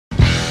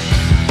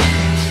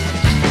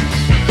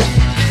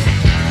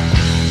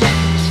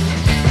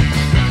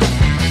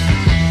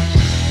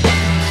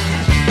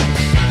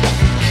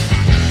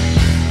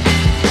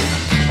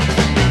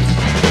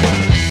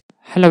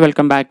Hello,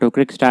 welcome back to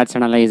Crick Stats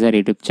Analyser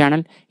YouTube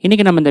channel.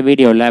 இன்னைக்கு நம்ம இந்த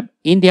வீடியோல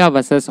India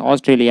vs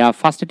Australia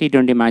first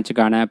T20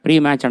 மேட்சுக்கான pre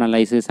match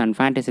analysis and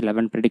fantasy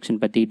 11 prediction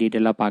பத்தி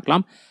டீடைலா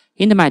பார்க்கலாம்.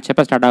 இந்த மேட்ச்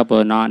எப்ப ஸ்டார்ட் ஆக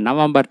போகுதுன்னா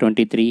நவம்பர்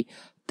 23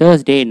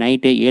 Thursday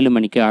நைட் 7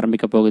 மணிக்கு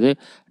ஆரம்பிக்க போகுது.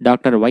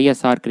 டாக்டர்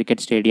ஒய்எஸ்ஆர்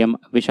கிரிக்கெட் ஸ்டேடியம்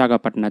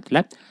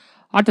விசாகப்பட்டினத்தில்.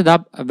 அடுத்ததா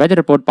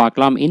வெதர் ரிப்போர்ட்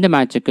பார்க்கலாம். இந்த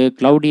மேட்சுக்கு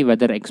கிளவுடி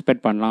வெதர்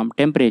எக்ஸ்பெக்ட் பண்ணலாம்.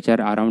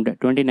 டெம்பரேச்சர் அரௌண்ட்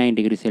 29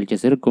 டிகிரி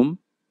செல்சியஸ் இருக்கும்.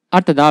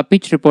 அடுத்ததா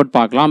பிச் ரிப்போர்ட்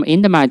பார்க்கலாம்.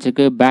 இந்த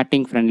மேட்சுக்கு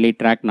பேட்டிங் ஃப்ரெண்ட்லி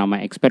ட்ராக் நம்ம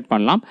எக்ஸ்பெக்ட்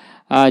பண்ணலாம்.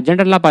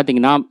 ஜென்ரலாக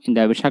பார்த்தீங்கன்னா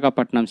இந்த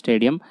விசாகப்பட்டினம்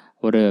ஸ்டேடியம்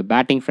ஒரு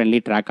பேட்டிங்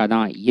ஃப்ரெண்ட்லி ட்ராக்காக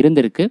தான்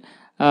இருந்திருக்கு.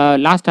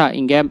 லாஸ்ட்டாக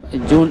இங்கே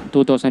June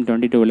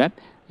 2022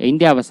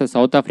 India versus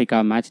south Africa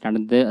match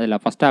நடந்து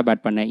அதில் ஃபஸ்ட்டாக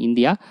பேட் பண்ண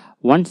இந்தியா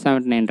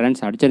 179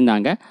 ரன்ஸ்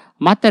அடிச்சிருந்தாங்க.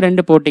 மற்ற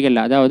 2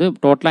 போட்டிகளில், அதாவது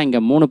டோட்டலாக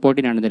இங்கே 3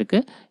 போட்டி நடந்திருக்கு.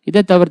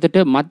 இதை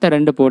தவிர்த்துட்டு மற்ற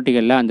 2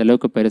 போட்டிகளில்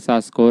அந்தளவுக்கு பெருசாக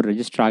ஸ்கோர்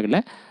ரெஜிஸ்டர்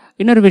ஆகலை.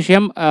 இன்னொரு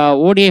விஷயம்,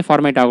 ஓடிஐ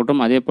ஃபார்மேட் ஆகட்டும்,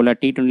 அதே போல்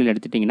T20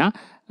 எடுத்துட்டிங்கன்னா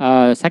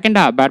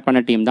செகண்டாக பேட் பண்ண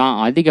டீம் தான்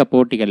அதிக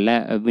போட்டிகளில்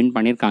வின்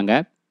பண்ணியிருக்காங்க.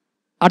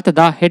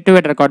 அடுத்ததாக ஹெட் டு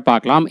ஹெட் ரெக்கார்ட்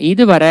பார்க்கலாம்.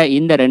 இதுவரை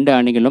இந்த 2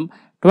 அணிகளும்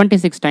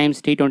 26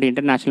 டைம்ஸ் T20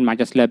 இன்டர்நேஷனல்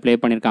மேட்சஸில் ப்ளே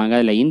பண்ணியிருக்காங்க.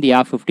 அதில் இந்தியா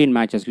 15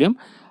 மேட்சஸ்லையும்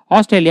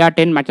ஆஸ்திரேலியா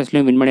 10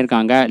 மேட்சஸ்லையும் வின்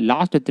பண்ணியிருக்காங்க.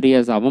 லாஸ்ட் 3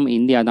 இயர்ஸாகவும்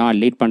இந்தியா தான்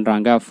லீட்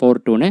பண்ணுறாங்க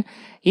 4-2.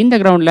 இந்த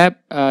கிரவுண்டில்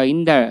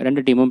இந்த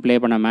 2 டீமும் ப்ளே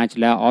பண்ண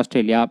மேட்ச்சில்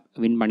ஆஸ்திரேலியா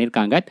வின்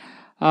பண்ணியிருக்காங்க.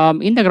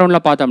 இந்த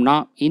கிரவுண்டில் பார்த்தோம்னா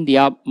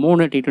India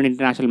 3 T20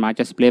 international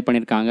matches play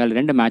பண்ணியிருக்காங்க.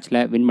 2 மேட்ச்சில்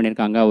வின்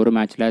பண்ணியிருக்காங்க, ஒரு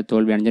மேட்ச்சில்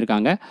தோல்வி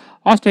அடைஞ்சிருக்காங்க.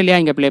 ஆஸ்திரேலியா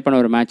இங்கே ப்ளே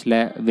பண்ண ஒரு மேட்ச்சில்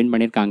வின்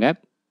பண்ணியிருக்காங்க.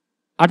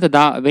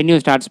 அடுத்ததாக வென்யூ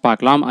ஸ்டாட்ஸ்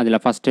பார்க்கலாம்.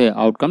 அதில் ஃபஸ்ட்டு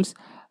அவுட்கம்ஸ்.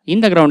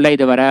 இந்த கிரவுண்டில்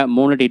இதுவரை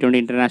 3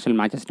 T20 இன்டர்நேஷனல்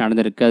மேட்சஸ்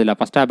நடந்திருக்கு. அதில்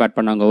ஃபஸ்ட்டாக பேட்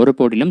பண்ணவங்க ஒரு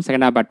போட்டியிலும்,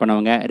 செகண்டாக பேட்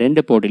பண்ணவங்க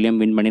 2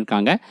 போட்டியிலும் வின்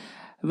பண்ணியிருக்காங்க.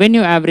 வென்யூ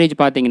ஆவரேஜ்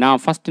பார்த்தீங்கன்னா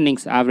first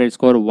innings average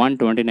score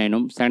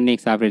 129ம், second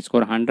innings average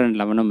score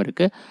 111ம்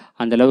இருக்குது.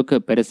 அந்தளவுக்கு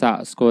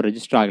பெருசாக ஸ்கோர்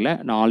ரெஜிஸ்டர் ஆகலை.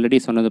 நான் ஆல்ரெடி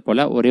சொன்னது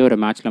போல் ஒரே ஒரு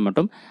மேட்ச்சில்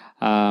மட்டும்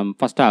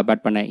ஃபஸ்ட்டாக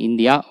பேட் பண்ண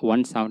இந்தியா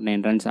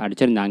 179 ரன்ஸ்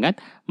அடிச்சிருந்தாங்க.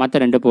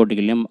 மற்ற 2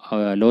 போட்டிகளிலும்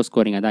லோ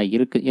ஸ்கோரிங்காக தான்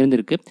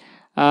இருந்திருக்கு.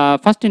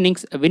 ஃபர்ஸ்ட்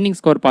இன்னிங்ஸ் வின்னிங்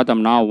ஸ்கோர்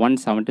பார்த்தோம்னா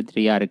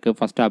 173 இருக்குது.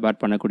 ஃபஸ்ட்டாக பேட்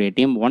பண்ணக்கூடிய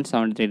டீம்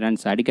 173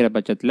 ரன்ஸ் அடிக்கிற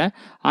பட்சத்தில்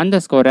அந்த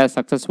ஸ்கோரை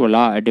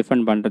சக்ஸஸ்ஃபுல்லாக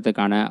டிஃபெண்ட்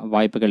பண்ணுறதுக்கான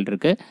வாய்ப்புகள்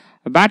இருக்குது.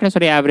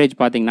 பேட்டர்ஸோடைய ஆவரேஜ்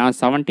பார்த்தீங்கன்னா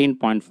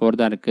 17.4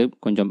 தான் இருக்குது,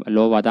 கொஞ்சம்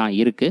லோவாக தான்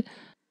இருக்குது.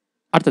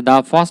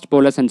 அடுத்ததாக ஃபாஸ்ட்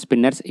பவுலர்ஸ் அண்ட்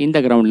ஸ்பின்னர்ஸ் இந்த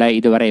கிரவுண்டில்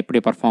இதுவரை எப்படி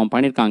பர்ஃபார்ம்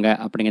பண்ணியிருக்காங்க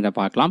அப்படிங்கிறத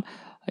பார்க்கலாம்.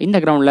 இந்த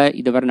கிரவுண்டில்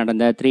இதுவரை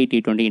நடந்த 3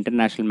 T20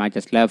 international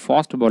மேட்சஸில்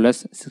fast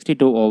bowlers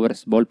 62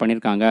 overs Pavul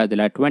பண்ணியிருக்காங்க.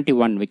 அதில்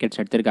 21 விக்கெட்ஸ்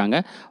எடுத்திருக்காங்க.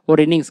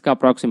 ஒரு இன்னிங்ஸ்க்கு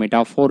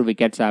அப்ராக்சிமேட்டாக 4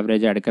 விக்கெட்ஸ்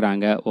ஆவரேஜாக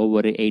எடுக்கிறாங்க.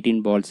 ஒவ்வொரு 18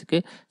 பால்ஸுக்கு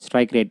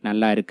ஸ்ட்ரைக் ரேட்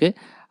நல்லா இருக்குது.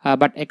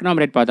 பட்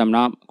எக்கனாமி ரேட்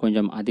பார்த்தோம்னா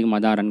கொஞ்சம்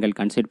அதிகமாக தான் ரன்கள்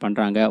கன்சிட்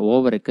பண்ணுறாங்க.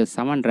 ஓவருக்கு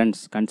 7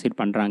 ரன்ஸ் கன்சிட்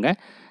பண்ணுறாங்க.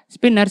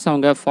 ஸ்பின்னர்ஸ்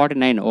அவங்க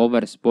 49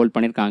 ஓவர்ஸ் பவுல்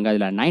பண்ணியிருக்காங்க.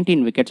 அதில்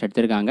 19 விக்கெட்ஸ்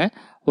எடுத்திருக்காங்க.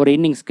 ஒரு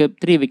இன்னிங்ஸ்க்கு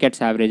 3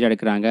 விக்கெட்ஸ் ஆவரேஜாக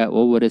எடுக்கிறாங்க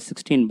ஒவ்வொரு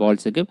 16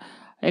 பால்ஸுக்கு.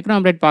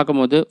 எக்கனாமி ரேட்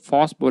பார்க்கும்போது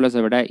ஃபாஸ்ட்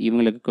பவுலர்ஸை விட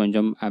இவங்களுக்கு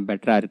கொஞ்சம்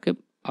பெட்டராக இருக்குது.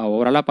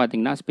 ஓவராலாக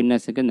பார்த்தீங்கன்னா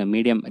ஸ்பின்னர்ஸுக்கு இந்த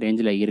மீடியம்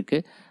ரேஞ்சில்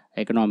இருக்குது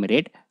எக்கனாமி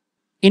ரேட்.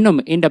 இன்னும்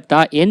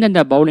இன்டெப்த்தாக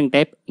எந்தெந்த பவுலிங்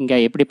டைப் இங்கே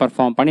எப்படி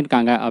பர்ஃபார்ம்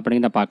பண்ணியிருக்காங்க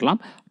அப்படிங்கிறத பார்க்கலாம்.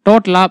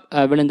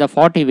 டோட்டலாக விழுந்த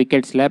 40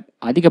 விக்கெட்ஸில்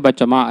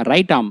அதிகபட்சமாக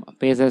ரைட் ஆர்ம்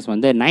பேசர்ஸ்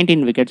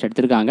 19 விக்கெட்ஸ்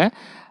எடுத்திருக்காங்க.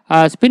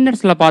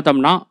 ஸ்பின்னர்ஸில்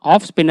பார்த்தோம்னா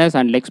of spinners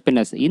and leg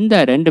spinners இந்த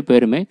 2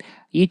 பேருமே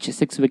ஈச்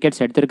 6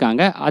 விக்கெட்ஸ்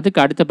எடுத்திருக்காங்க. அதுக்கு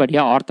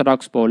அடுத்தபடியாக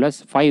ஆர்த்தடாக்ஸ் பவுலர்ஸ்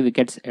 5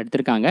 விக்கெட்ஸ்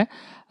எடுத்திருக்காங்க.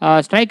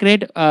 Strike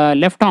rate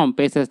left arm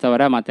pacers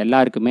தவிர மற்ற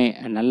எல்லாருக்குமே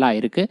நல்லா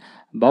இருக்குது.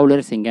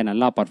 பவுலர்ஸ் இங்கே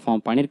நல்லா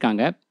பர்ஃபார்ம்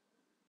பண்ணியிருக்காங்க.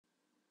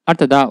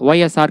 அடுத்ததாக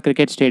ஒய்எஸ்ஆர்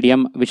கிரிக்கெட்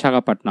ஸ்டேடியம்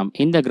விசாகப்பட்டினம்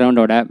இந்த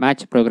கிரவுண்டோட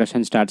மேட்ச்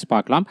ப்ரோக்ரஷன் ஸ்டாட்ஸ்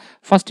பார்க்கலாம்.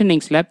 ஃபர்ஸ்ட்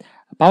இன்னிங்ஸில்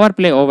பவர்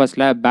பிளே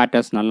ஓவர்ஸில்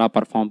பேட்டர்ஸ் நல்லா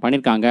பர்ஃபார்ம்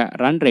பண்ணியிருக்காங்க.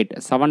 ரன் ரேட்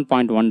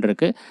 7.1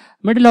 இருக்குது.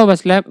 மிடில்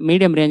ஓவர்ஸில்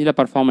மீடியம் ரேஞ்சில்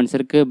பர்ஃபார்மன்ஸ்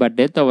இருக்குது. பட்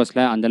டெத்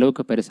ஓவர்ஸில்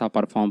அந்தளவுக்கு பெருசாக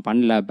பர்ஃபார்ம்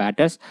பண்ணல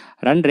பேட்டர்ஸ்.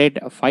 ரன் ரேட்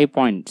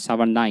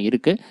 5.7 தான்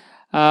இருக்குது.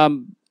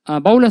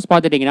 பவுலர்ஸ்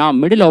பார்த்துட்டிங்கன்னா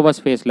மிடில் ஓவர்ஸ்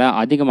ஃபேஸில்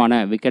அதிகமான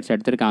விக்கெட்ஸ்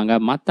எடுத்திருக்காங்க.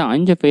 மற்ற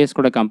 5 ஃபேஸ்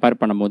கூட கம்பேர்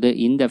பண்ணும்போது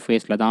இந்த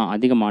ஃபேஸில் தான்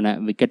அதிகமான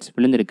விக்கெட்ஸ்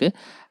விழுந்திருக்கு.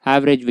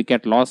 ஆவரேஜ்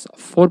விக்கெட் லாஸ்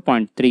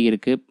 4.3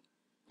 இருக்குது.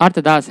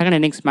 அடுத்ததாக செகண்ட்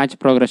இன்னிங்ஸ் மேட்ச்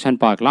ப்ரோக்ரஷன்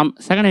பார்க்கலாம்.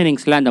 செகண்ட்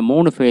இன்னிங்ஸில் இந்த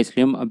 3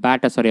 ஃபேஸ்லையும்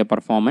பேட்டர்ஸோடைய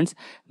பர்ஃபார்மன்ஸ்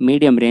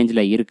மீடியம்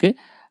ரேஞ்சில் இருக்குது.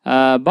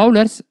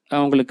 பவுலர்ஸ்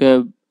உங்களுக்கு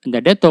இந்த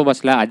டெத்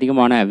ஓவர்ஸில்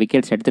அதிகமான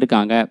விக்கெட்ஸ்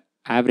எடுத்திருக்காங்க.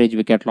 ஆவரேஜ்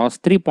விக்கெட் லாஸ்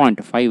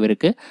 3.5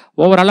 இருக்குது.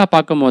 ஓவராலாக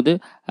பார்க்கும்போது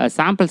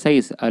சாம்பிள்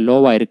சைஸ்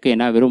லோவாக இருக்குது.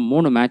 ஏன்னா வெறும்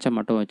 3 மேட்சை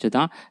மட்டும் வச்சு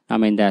தான்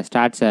நம்ம இந்த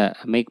ஸ்டாட்ஸை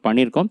மேக்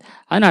பண்ணியிருக்கோம்.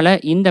 அதனால்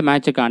இந்த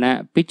மேட்சுக்கான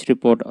பிச்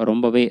ரிப்போர்ட்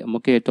ரொம்பவே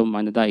முக்கியத்துவம்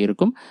வாய்ந்ததாக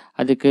இருக்கும்.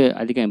 அதுக்கு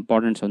அதிக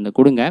இம்பார்ட்டன்ஸ்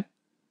கொடுங்க.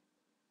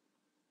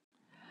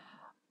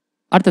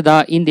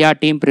 அடுத்ததாக இந்தியா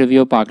டீம்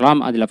ப்ரிவ்யூ பார்க்கலாம்.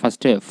 அதில்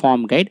first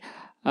form guide.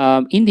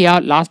 India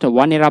last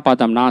 1 இயராக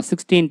பார்த்தோம்னா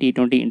 16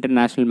 T20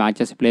 இன்டர்நேஷனல்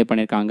மேட்சஸ் ப்ளே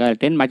பண்ணியிருக்காங்க.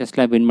 10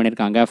 மேட்சஸில் வின்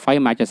பண்ணியிருக்காங்க.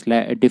 5 மேட்சஸில்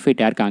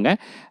டிஃபீட்டாக இருக்காங்க.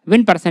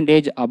 வின்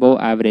பர்சன்டேஜ் அபவ்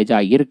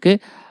ஆவரேஜாக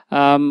இருக்குது.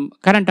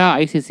 கரண்ட்டாக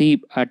ஐசிசி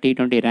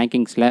T20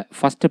 ரேங்கிங்ஸில்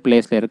ஃபஸ்ட்டு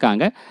பிளேஸில்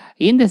இருக்காங்க.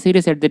 இந்த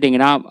சீரீஸ்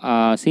எடுத்துட்டிங்கன்னா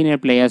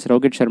சீனியர் பிளேயர்ஸ்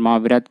ரோஹித் சர்மா,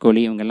 விராட்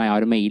கோலி இவங்கெல்லாம்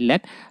யாருமே இல்லை.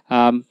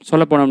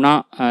 சொல்ல போனோம்னா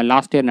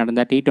லாஸ்ட் இயர்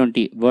நடந்த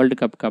T20 வேர்ல்டு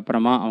கப்புக்கு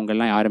அப்புறமா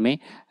அவங்கெல்லாம் யாருமே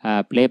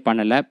ப்ளே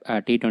பண்ணலை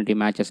T20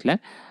 மேட்சஸில்.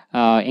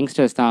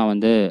 யங்ஸ்டர்ஸ்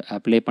தான்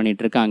ப்ளே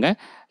பண்ணிகிட்ருக்காங்க.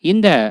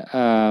 இந்த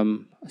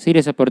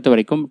சீரீஸை பொறுத்த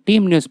வரைக்கும்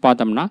டீம் நியூஸ்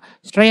பார்த்தோம்னா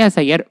ஸ்ரேயாஸ்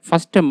ஐயர்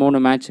ஃபஸ்ட்டு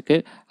 3 மேட்ச்சுக்கு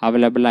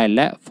அவைலபிளாக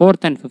இல்லை,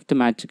 4th and 5th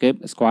மேட்ச்சுக்கு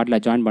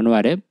ஸ்குவாடில் ஜாயின்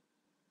பண்ணுவார்.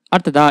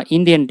 அடுத்ததா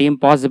இந்தியன் டீம்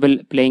பாசிபிள்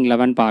பிளேயிங்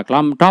 11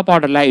 பார்க்கலாம். டாப்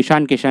ஆர்டரில்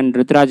இஷான் கிஷன்,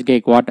 ருத்ராஜ்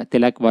கெய்க்வாட்,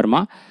 திலக்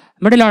வர்மா.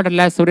 மிடில்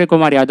ஆர்டரில்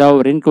சூரியகுமார் யாதவ்,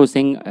 ரின்கு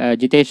சிங்,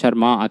 ஜிதேஷ்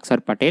சர்மா,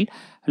 அக்சர் பட்டேல்.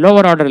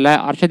 லோவர் ஆர்டரில்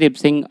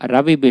ஹர்ஷதீப் சிங்,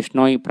 ரவி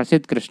பிஷ்னோய்,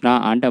 பிரசித் கிருஷ்ணா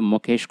அண்ட்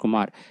முகேஷ்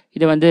குமார்.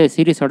 இது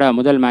சீரீஸோட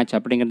முதல் மேட்ச்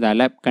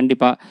அப்படிங்கிறதால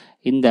கண்டிப்பாக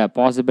இந்த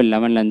பாசிபிள்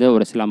 11லேருந்து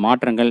ஒரு சில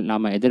மாற்றங்கள்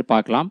நாம்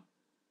எதிர்பார்க்கலாம்.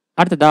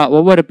 அடுத்ததா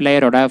ஒவ்வொரு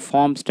பிளேயரோட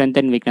ஃபார்ம், ஸ்ட்ரென்த்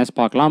அண்ட் வீக்னஸ்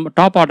பார்க்கலாம்.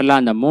 டாப் ஆர்டரில்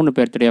அந்த 3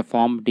 பேர்த்துடைய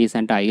ஃபார்ம்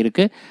டீசெண்டாக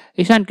இருக்குது.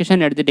 இஷான்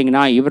கிஷன்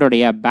எடுத்துட்டிங்கன்னா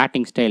இவருடைய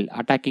பேட்டிங் ஸ்டைல்,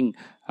 அட்டாக்கிங்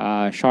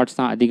ஷாட்ஸ்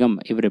தான் அதிகம்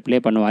இவர் ப்ளே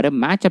பண்ணுவார்.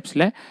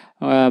 மேட்சப்ஸில்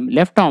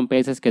லெஃப்ட் ஆர்ம்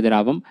பேசஸ்க்கு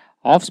எதிராகவும்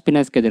ஆஃப்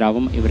ஸ்பின்னர்ஸ்க்கு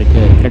எதிராகவும்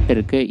இவருக்கு த்ரெட்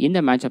இருக்குது. இந்த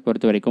மேட்சை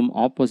பொறுத்த வரைக்கும்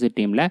ஆப்போசிட்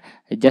டீமில்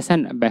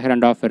ஜெசன்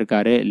பெஹரண்டாஃப்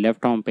இருக்கார்.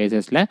 லெஃப்ட் ஆர்ம்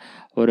பேசஸில்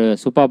ஒரு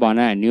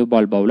சூப்பர்பான நியூ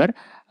பால் பவுலர்.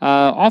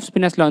 ஆஃப்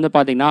ஸ்பின்னர்ஸில்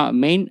பார்த்தீங்கன்னா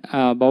மெயின்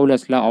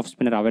பவுலர்ஸில் ஆஃப்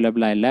ஸ்பின்னர்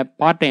அவைலபிளாக இல்லை.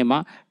 பார்ட்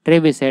டைமாக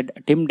ட்ரேவிஸ் ஹெட்,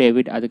 டிம்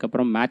டேவிட்,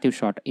 அதுக்கப்புறம் மேத்யூ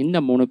ஷாட், இந்த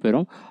 3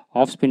 பேரும்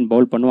ஆஃப் ஸ்பின்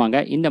பவுல்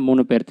பண்ணுவாங்க. இந்த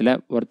 3 பேர்த்தில்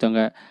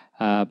ஒருத்தவங்க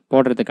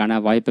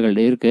போடுறதுக்கான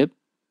வாய்ப்புகள் இருக்குது.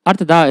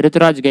 அடுத்ததா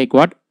ருத்ராஜ்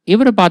கெய்க்வாட்.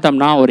 இவர்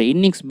பார்த்தோம்னா ஒரு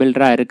இன்னிங்ஸ்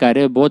பில்டராக இருக்கார்.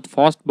 Both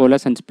fast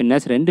bowlers and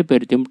spinners 2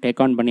 பேர்த்தையும்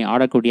டேக் ஆன் பண்ணி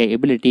ஆடக்கூடிய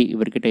எபிலிட்டி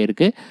இவர்கிட்ட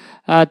இருக்குது.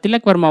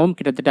 திலக் வர்மாவும்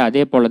கிட்டத்தட்ட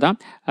அதே போல தான்.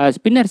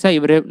 ஸ்பின்னர்ஸை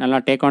இவர் நல்லா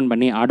டேக் ஆன்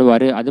பண்ணி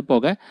ஆடுவார். அது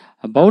போக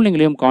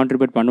பவுலிங்லேயும்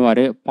கான்ட்ரிபியூட்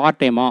பண்ணுவார்.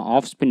 பார்ட் டைமாக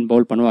ஆஃப் ஸ்பின்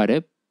பவுல் பண்ணுவார்.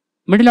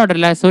 மிடில்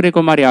ஆர்டரில்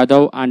சூரியகுமார்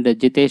யாதவ் அண்ட்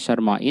ஜிதேஷ்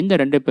சர்மா, இந்த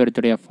 2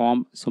 பேர்த்துடைய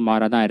ஃபார்ம்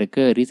சுமாராக தான்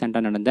இருக்குது.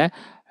 ரீசெண்டாக நடந்த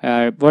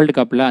வேர்ல்டு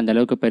கப்பில்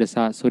அந்தளவுக்கு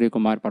பெருசாக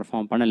சூரியகுமார்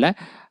பர்ஃபார்ம் பண்ணலை.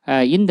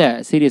 இந்த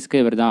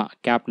சீரீஸ்க்கு இவர் தான்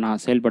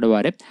கேப்டனாக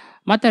செயல்படுவார்.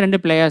 மற்ற 2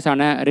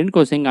 பிளேயர்ஸான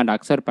ரின்கு சிங் அண்ட்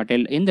அக்சர்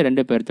பட்டேல், இந்த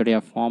 2 பேர்த்துடைய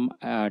ஃபார்ம்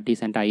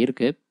டீசெண்டாக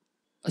இருக்குது.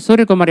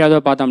 சூரியகுமார்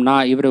யாதவ் பார்த்தோம்னா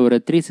இவர் ஒரு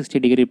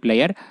 360 டிகிரி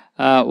பிளேயர்.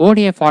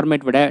 ஓடிஐ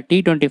ஃபார்மேட் விட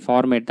T20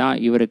 ஃபார்மேட் தான்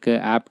இவருக்கு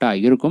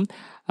ஆப்டாக இருக்கும்.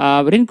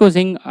 ரின்கு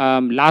சிங்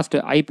லாஸ்ட்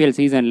IPL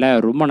சீசனில்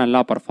ரொம்ப நல்லா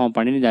பர்ஃபார்ம்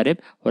பண்ணியிருந்தார்.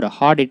 ஒரு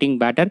heart hitting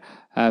batter,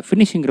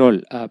 finishing role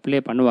play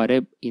பண்ணுவார்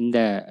இந்த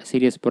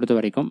சீரீஸ் பொறுத்த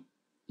வரைக்கும்.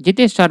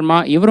 ஜிதேஷ் சர்மா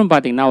இவரும்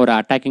பார்த்தீங்கன்னா ஒரு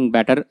அட்டாக்கிங்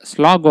பேட்டர்,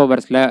 ஸ்லாக்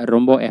ஓவர்ஸில்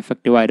ரொம்ப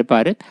எஃபெக்டிவாக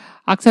இருப்பார்.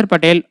 அக்சர்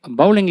பட்டேல்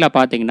பவுலிங்கில்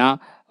பார்த்தீங்கன்னா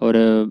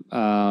ஒரு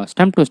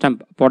ஸ்டம்ப் டு ஸ்டம்ப்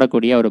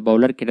போடக்கூடிய ஒரு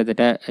பவுலர்,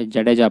 கிட்டத்தட்ட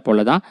ஜடேஜா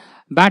போல தான்.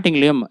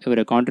 பேட்டிங்லேயும்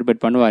இவர்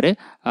கான்ட்ரிபியூட் பண்ணுவார்.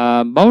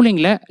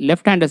 பவுலிங்கில்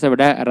லெஃப்ட் ஹேண்டர்ஸை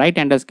விட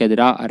ரைட் ஹேண்டர்ஸ்க்கு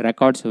எதிராக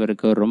ரெக்கார்ட்ஸ்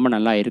இவருக்கு ரொம்ப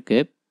நல்லா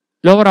இருக்குது.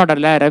 லோவர்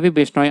ஆர்டரில் ரவி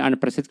பிஷ்னோய் அண்ட்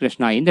பிரசித்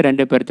கிருஷ்ணா, இந்த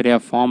 2 பேர்த்துடைய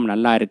ஃபார்ம்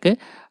நல்லா இருக்குது.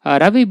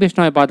 ரவி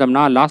பிஷ்னோய்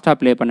பார்த்தோம்னா லாஸ்ட்டாக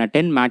ப்ளே பண்ண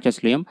 10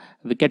 மேட்சஸ்லையும்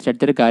விக்கெட்ஸ்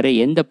எடுத்திருக்காரு.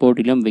 எந்த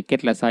போட்டியிலும்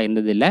விக்கெட்லெஸ்ஸாக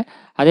இருந்ததில்லை.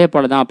 அதே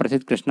போல் தான்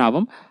பிரசித்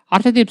கிருஷ்ணாவும்.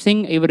 ஹர்ஷதீப்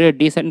சிங் இவர்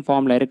டீசென்ட்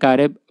ஃபார்மில்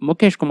இருக்கார்.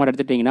 முகேஷ் குமார்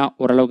எடுத்துட்டிங்கன்னா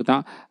ஓரளவுக்கு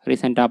தான்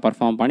ரீசெண்டாக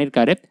பர்ஃபார்ம்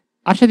பண்ணியிருக்காரு.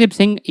 ஹர்ஷதீப்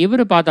சிங்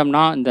இவர்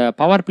பார்த்தோம்னா இந்த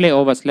power play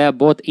ஓவர்ஸில்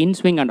both in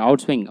swing and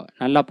out swing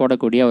நல்லா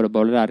போடக்கூடிய ஒரு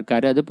பவுலராக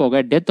இருக்கார். அது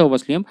போக டெத்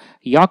ஓவர்ஸ்லையும்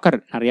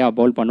யாக்கர் நிறையா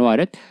பவுல்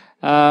பண்ணுவார்.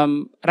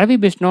 ரவி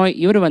பிஷ்னோய்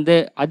இவர்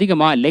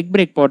அதிகமாக லெக்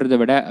பிரேக் போடுறதை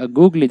விட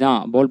கூகுளி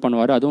தான் பவுல்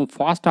பண்ணுவார். அதுவும்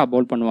ஃபாஸ்ட்டாக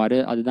பவுல் பண்ணுவார்.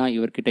 அதுதான்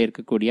இவர்கிட்ட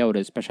இருக்கக்கூடிய ஒரு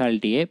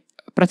ஸ்பெஷாலிட்டியே.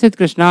 பிரசித்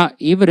கிருஷ்ணா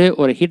இவர்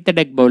ஒரு ஹிட் த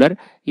டெக் பவுலர்.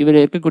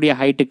 இவர் இருக்கக்கூடிய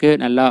ஹைட்டுக்கு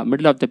நல்லா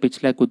மிடில் ஆஃப் த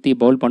பிச்சில் குத்தி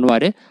பவுல்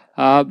பண்ணுவார்.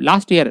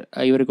 லாஸ்ட் இயர்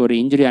இவருக்கு ஒரு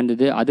இன்ஜுரி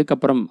இருந்தது.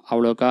 அதுக்கப்புறம்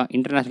அவ்வளோக்கா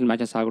இன்டர்நேஷ்னல்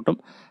மேட்சஸ் ஆகட்டும்,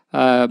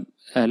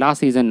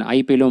 லாஸ்ட் சீசன்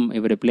IPLலும்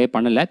இவர் ப்ளே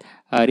பண்ணலை.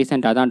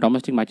 ரீசெண்டாக தான்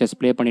டொமஸ்டிக் மேட்சஸ்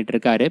ப்ளே பண்ணிகிட்டு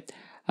இருக்காரு.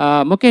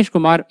 முகேஷ்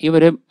குமார்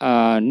இவர்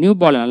நியூ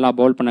பால் நல்லா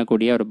பவுல்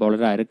பண்ணக்கூடிய ஒரு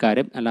பவுலராக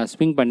இருக்கார். நல்லா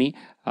ஸ்விங் பண்ணி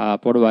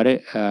போடுவார்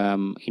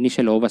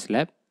இனிஷியல் ஓவர்ஸில்.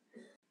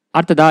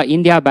 அடுத்ததா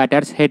India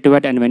batters head to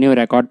head and venue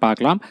record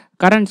பார்க்கலாம்.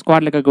 கரண்ட்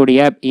ஸ்குவாடில்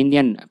இருக்கக்கூடிய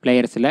இந்தியன்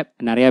பிளேயர்ஸில்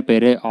நிறைய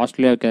பேர்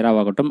ஆஸ்திரேலியாவுக்கு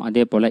எதிராகட்டும்,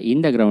 அதே போல்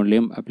இந்த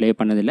கிரவுண்ட்லேயும் ப்ளே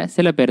பண்ணதில்லை.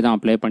 சில பேர்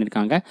தான் ப்ளே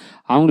பண்ணியிருக்காங்க.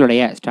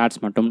 அவங்களுடைய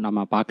ஸ்டாட்ஸ் மட்டும்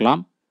நம்ம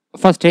பார்க்கலாம்.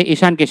 ஃபர்ஸ்ட்டு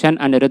இஷான் கிஷன்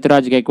அண்ட்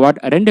ருத்ராஜ் கெய்க்வாட்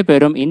 2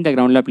 பேரும் இந்த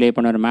கிரவுண்டில் ப்ளே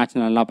பண்ண ஒரு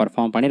மேட்ச்சில் நல்லா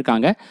பர்ஃபார்ம்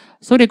பண்ணியிருக்காங்க.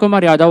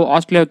 சூரியகுமார் யாதவ்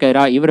ஆஸ்திரேலியாவுக்கு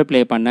எதிராக இவர் ப்ளே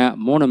பண்ண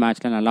 3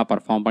 மேட்ச்சில் நல்லா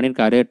பர்ஃபார்ம்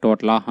பண்ணியிருக்காரு.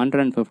 டோட்டலாக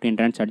 115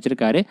 ரன்ஸ்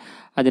அடிச்சிருக்காரு.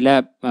 அதில்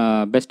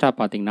பெஸ்ட்டாக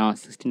பார்த்தீங்கன்னா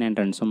 69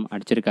 ரன்ஸும்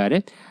அடிச்சிருக்காரு.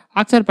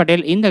 அக்சர்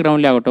பட்டேல் இந்த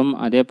கிரவுண்ட்லேயே ஆகட்டும்,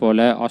 அதே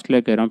போல்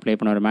ஆஸ்திரேலியாவுக்கு எதிராக ப்ளே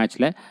பண்ண ஒரு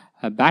மேட்ச்சில்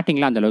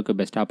பேட்டிங்கில் அந்தளவுக்கு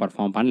பெஸ்ட்டாக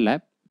பர்ஃபார்ம் பண்ணல.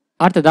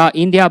 அடுத்ததா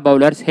India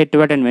bowlers head to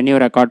head and venue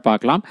record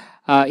பார்க்கலாம்.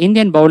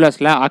 இந்தியன்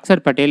பவுலர்ஸில்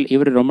அக்சர் பட்டேல்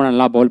இவர் ரொம்ப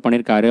நல்லா பவுல்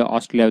பண்ணியிருக்காரு.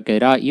 ஆஸ்திரேலியாவுக்கு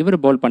எதிராக இவர்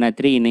பவுல் பண்ண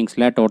 3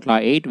 இன்னிங்ஸில்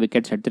டோட்டலாக 8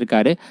 விக்கெட்ஸ்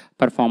எடுத்திருக்காரு.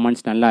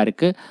 பர்ஃபார்மன்ஸ் நல்லா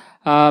இருக்குது.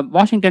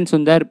 வாஷிங்டன்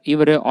சுந்தர்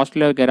இவர்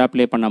ஆஸ்திரேலியாவுக்கு எதிராக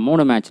ப்ளே பண்ண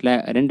 3 மேட்ச்சில்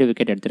 2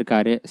 விக்கெட்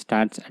எடுத்திருக்காரு.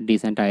 ஸ்டாட்ஸ்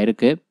டீசெண்டாக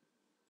இருக்குது.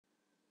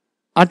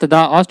 அடுத்ததா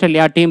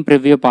ஆஸ்திரேலியா டீம்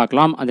ப்ரிவ்யூ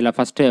பார்க்கலாம். அதில்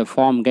first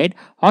form guide.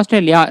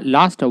 Australia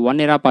last 1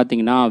 இயராக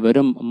பார்த்தீங்கன்னா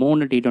வெறும்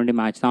 3 T20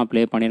 மேட்ச் தான்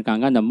ப்ளே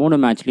பண்ணியிருக்காங்க. அந்த 3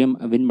 மேட்ச்லேயும்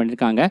வின்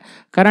பண்ணியிருக்காங்க.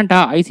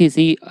 கரண்ட்டாக ICC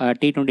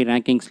T20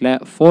 ரேங்கிங்ஸில்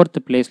 4th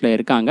பிளேஸில்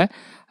இருக்காங்க.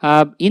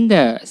 இந்த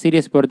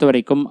சீரீஸ் பொறுத்த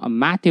வரைக்கும்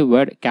மேத்யூ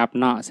வேர்ட்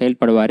கேப்டனாக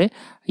செயல்படுவார்.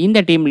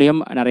 இந்த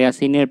டீம்லேயும் நிறையா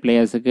சீனியர்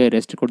பிளேயர்ஸுக்கு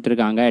ரெஸ்ட்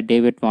கொடுத்துருக்காங்க.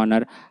 டேவிட்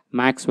வார்னர்,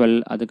 மேக்ஸ்வெல்,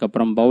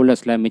 அதுக்கப்புறம்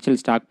பவுலர்ஸில் மிச்சல்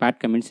ஸ்டார்க், பேட்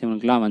கமின்ஸ்,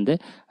 இவங்களுக்குலாம்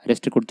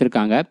ரெஸ்ட்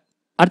கொடுத்துருக்காங்க.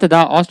 அடுத்ததா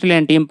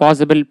ஆஸ்திரேலியன் டீம்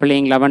பாசிபிள்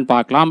பிளேயிங் 11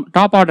 பார்க்கலாம்.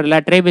 டாப் ஆர்டரில்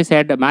Travis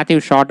head, Matthew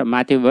Short,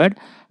 Matthew word.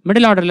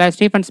 Middle ஆர்டரில்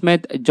Stephen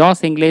Smith,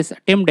 Josh Inglis,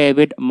 Tim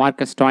David,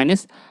 Marcus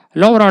Stoinis.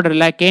 Lower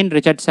ஆர்டரில் Kane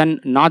Richardson,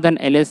 Nathan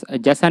Ellis,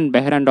 Jason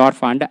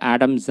பெஹரண்டார்ஃப் and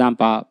Adam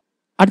Zampa.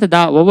 அடுத்ததா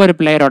ஒவ்வொரு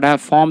பிளேயரோட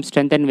form,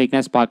 strength and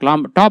weakness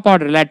பார்க்கலாம். Top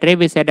ஆர்டரில்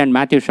Travis head and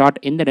Matthew Short,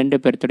 இந்த ரெண்டு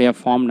பேர்த்துடைய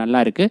form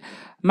நல்லா இருக்கு.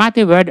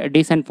 மேத்யூ வேர்ட்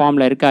டீசென்ட்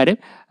ஃபார்மில் இருக்காரு.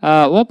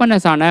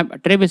 ஓப்பனர்ஸ் ஆன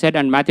Travis head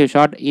and Matthew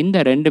Short, இந்த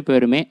ரெண்டு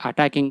பேருமே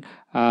அட்டாக்கிங்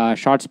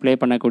ஷாட்ஸ் ப்ளே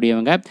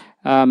பண்ணக்கூடியவங்க.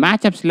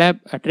 மேட்சப்ஸில்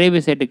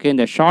ட்ரேவிஸ் ஹெட்டுக்கு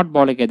இந்த ஷார்ட்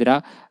பாலுக்கு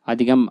எதிராக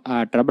அதிகம்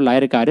ட்ரபிள்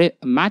ஆயிருக்காரு.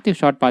 மேத்யூ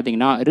ஷாட்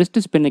பார்த்தீங்கன்னா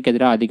ரிஸ்ட் ஸ்பின்னுக்கு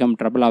எதிராக அதிகம்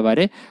ட்ரபிள்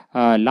ஆவார்.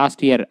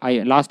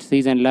 லாஸ்ட்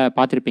சீசனில்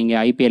பார்த்துருப்பீங்க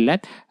ஐபிஎல்ல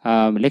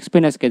லெக்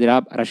ஸ்பின்னர்ஸ்க்கு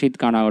எதிராக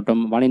ரஷீத் கான்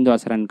ஆகட்டும், வனிந்து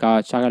அசரன்கா,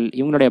 சகல்,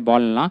 இவங்களுடைய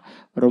பால்லாம்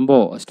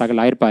ரொம்ப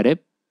ஸ்ட்ரகிள் ஆயிருப்பார்.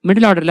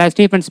 மிடில் ஆர்டரில்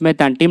Stephen Smith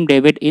and Tim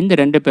David, இந்த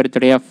ரெண்டு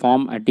பேருடைய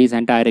ஃபார்ம்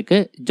டீசெண்டாக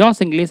இருக்குது.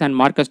 Josh Inglis and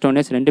Marcus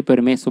Stoinis ரெண்டு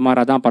பேருமே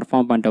சுமாராக தான்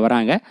பர்ஃபார்ம் பண்ணிட்டு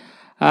வராங்க.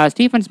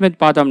 ஸ்டீஃபன் ஸ்மித்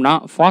பார்த்தோம்னா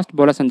ஃபாஸ்ட்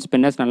பவுலர்ஸ் அண்ட்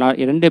ஸ்பின்னர்ஸ் நல்லா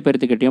ரெண்டு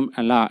பேர்த்துக்கு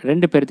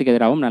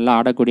எதிராகவும் நல்லா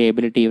ஆடக்கூடிய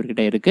எபிலிட்டி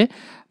இவர்கிட்ட இருக்குது.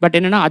 பட்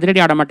என்னென்னா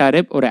அதிரடி ஆட மாட்டார்,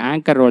 ஒரு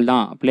ஆங்கர் ரோல்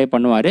தான் ப்ளே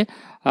பண்ணுவார்.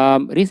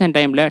 ரீசெண்ட்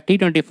டைமில்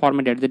T20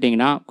 ஃபார்மேட்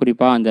எடுத்துட்டிங்கன்னா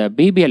குறிப்பாக அந்த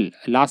பிபிஎல்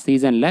லாஸ்ட்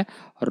சீசனில்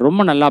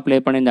ரொம்ப நல்லா ப்ளே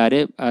பண்ணியிருந்தார்.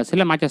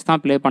 சில மேட்சஸ்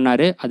தான் ப்ளே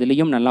பண்ணார்,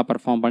 அதுலேயும் நல்லா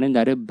பர்ஃபார்ம்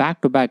பண்ணியிருந்தார்.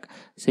 Back to back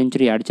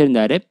century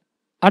அடிச்சிருந்தார்.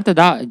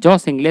 அடுத்ததா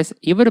ஜாஸ் இங்கிலீஷ்,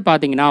 இவர்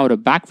பார்த்தீங்கன்னா ஒரு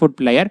பேக் ஃபுட்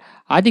பிளேயர்,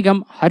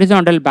 அதிகம்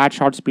ஹரிசாண்டல் பேட்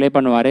ஷாட்ஸ் ப்ளே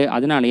பண்ணுவார்.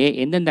 அதனாலேயே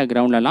எந்தெந்த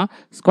கிரவுண்ட்லலாம்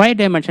ஸ்கொயர்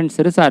டைமென்ஷன்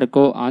சிறுசாக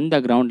இருக்கோ அந்த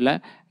கிரவுண்டில்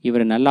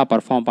இவர் நல்லா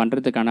பர்ஃபார்ம்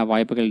பண்ணுறதுக்கான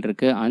வாய்ப்புகள்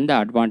இருக்குது. அந்த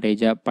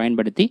அட்வான்டேஜை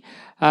பயன்படுத்தி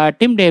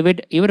டிம் டேவிட்,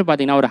 இவர்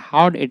பார்த்தீங்கன்னா ஒரு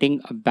heart hitting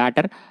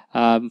batter,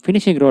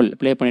 finishing role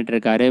play பண்ணிகிட்டு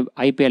இருக்காரு.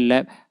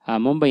 ஐபிஎல்ல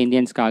மும்பை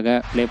இந்தியன்ஸ்க்காக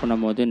ப்ளே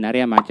பண்ணும்போது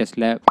நிறையா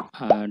மேட்சஸில்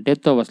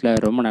டெத் ஓவர்ஸில்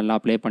ரொம்ப நல்லா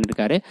ப்ளே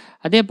பண்ணியிருக்காரு.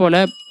 அதே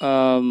போல்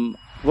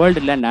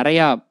வேர்ல்டில்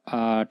நிறையா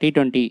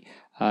T20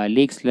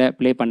 லீக்ஸில்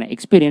ப்ளே பண்ண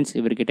எக்ஸ்பீரியன்ஸ்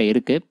இவர்கிட்ட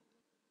இருக்குது.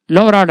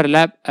 லோவர்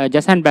ஆர்டரில்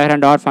ஜெசன்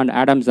பெஹரண்டார்ஃப் அண்ட்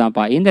ஆடம்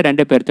ஜாம்பா, இந்த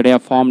ரெண்டு பேர்த்துடைய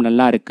ஃபார்ம்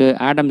நல்லா இருக்குது.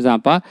 ஆடம்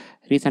ஜாம்பா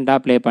ரீசெண்டாக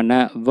ப்ளே பண்ண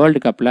வேர்ல்டு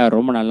கப்பில்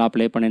ரொம்ப நல்லா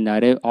ப்ளே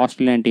பண்ணியிருந்தார்.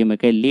 ஆஸ்திரேலியன்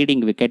டீமுக்கு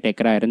லீடிங் விக்கெட்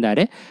டேக்கராக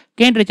இருந்தார்.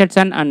 Kane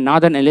Richardson and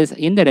Nathan Ellis,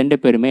 இந்த ரெண்டு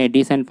பேருமே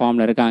டீசென்ட்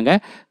ஃபார்மில் இருக்காங்க.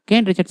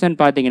 கேன் ரிச்சர்ட்சன்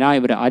பார்த்தீங்கன்னா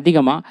இவர்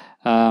அதிகமாக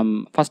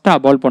ஃபஸ்ட்டாக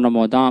பவுல்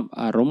பண்ணும்போது தான்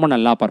ரொம்ப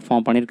நல்லா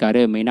பர்ஃபார்ம்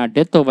பண்ணியிருக்காரு. மெயினாக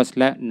டெத்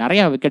ஓவர்ஸில்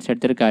நிறையா விக்கெட்ஸ்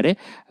எடுத்திருக்காரு.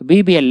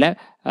 பிபிஎல்ல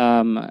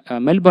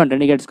மெல்பர்ன்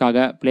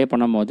ரெனிகேட்ஸ்க்காக ப்ளே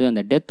பண்ணும்போது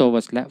அந்த டெத்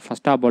ஓவர்ஸில்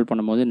ஃபஸ்ட்டாக பவுல்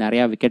பண்ணும்போது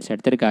நிறையா விக்கெட்ஸ்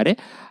எடுத்திருக்காரு.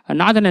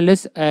 நாதன்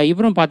எலிஸ்,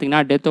 இவரும்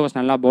பார்த்தீங்கன்னா டெத் ஓவர்ஸ்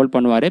நல்லா பவுல்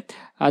பண்ணுவார்.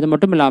 அது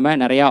மட்டும் இல்லாமல்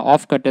நிறையா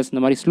ஆஃப் கட்டர்ஸ்,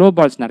 இந்த மாதிரி ஸ்லோ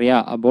பால்ஸ் நிறையா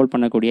பவுல்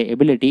பண்ணக்கூடிய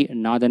எபிலிட்டி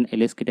நாதன்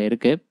எலிஸ் கிட்ட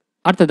இருக்குது.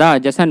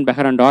 அடுத்ததாக ஜெசன்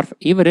பெஹரண்டார்ஃப்,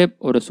 இவர்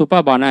ஒரு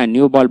சூப்பர்பான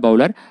நியூ பால்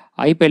பவுலர்.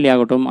 ஐபிஎல்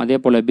ஆகட்டும், அதே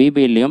போல்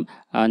பிபிஎல்லையும்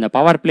அந்த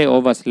பவர் பிளே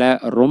ஓவர்ஸில்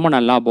ரொம்ப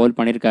நல்லா பவுல்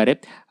பண்ணியிருக்காரு.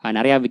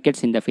 நிறையா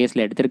விக்கெட்ஸ் இந்த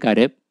ஃபேஸில்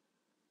எடுத்திருக்காரு.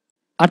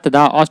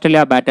 அடுத்ததாக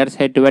Australia batters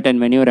head to head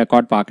and venue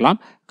record பார்க்கலாம்.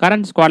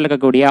 கரண்ட் ஸ்குவாடில்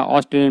இருக்கக்கூடிய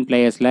ஆஸ்திரேலியன்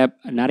பிளேயர்ஸில்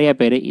நிறைய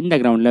பேர் இந்த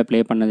கிரவுண்டில் ப்ளே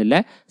பண்ணதில்லை,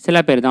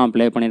 சில பேர் தான்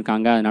ப்ளே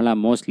பண்ணியிருக்காங்க. அதனால்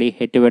mostly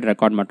head to head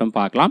record மட்டும்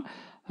பார்க்கலாம்.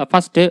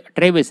 ஃபஸ்ட்டு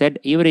ட்ரேவிஸ் ஹெட்,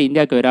 இவர்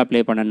இந்தியாவுக்கு எதிராக ப்ளே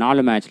பண்ண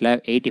 4 மேட்ச்சில்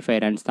 85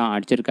 ரன்ஸ் தான்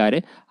அடிச்சிருக்காரு.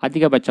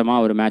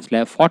 அதிகபட்சமாக ஒரு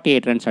மேட்ச்சில்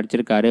 48 ரன்ஸ்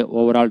அடிச்சிருக்காரு.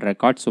 ஓவரால்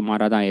ரெக்கார்ட்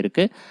சுமாராக தான்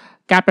இருக்குது.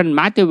 கேப்டன்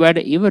மேத்யூ வேர்ட்,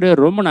 இவர்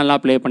ரொம்ப நல்லா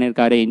ப்ளே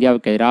பண்ணியிருக்காரு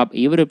இந்தியாவுக்கு எதிராக.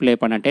 இவர் ப்ளே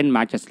பண்ண 10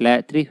 மேட்சஸில்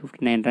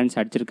 359 ரன்ஸ்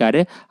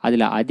அடிச்சிருக்காரு.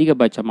 அதில்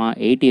அதிகபட்சமாக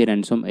 80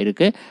 ரன்ஸும்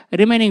இருக்குது.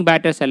 ரிமைனிங்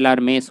பேட்டர்ஸ்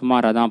எல்லாருமே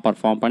சுமாராக தான்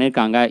பர்ஃபார்ம்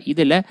பண்ணியிருக்காங்க.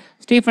 இதில்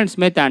Stephen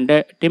Smith and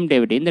Tim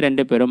David, இந்த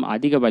ரெண்டு பேரும்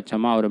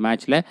அதிகபட்சமாக ஒரு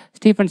மேட்ச்சில்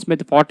ஸ்டீஃபன்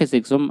ஸ்மித்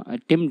 46ம்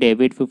டிம்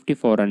டேவிட்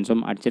 54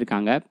 ரன்ஸும்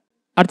அடிச்சிருக்காங்க.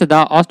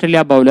 அடுத்ததாக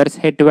Australia bowlers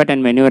head to head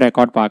and venue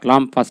record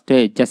பார்க்கலாம். ஃபஸ்ட்டு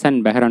ஜெசன்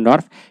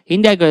பெஹரண்டார்ஃப்,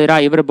 இந்தியாவுக்கு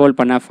எதிராக இவர் பவுல்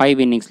பண்ண 5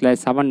 இன்னிங்ஸில்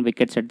 7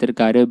 விக்கெட்ஸ்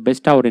எடுத்திருக்காரு.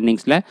 பெஸ்ட்டாக ஒரு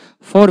இன்னிங்ஸில்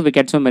 4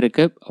 விக்கெட்ஸும்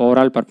இருக்குது.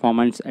 ஓவரால்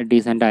பர்ஃபார்மன்ஸ்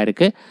டீசெண்டாக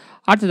இருக்குது.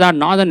 அடுத்ததாக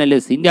நாதன்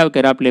எலிஸ்,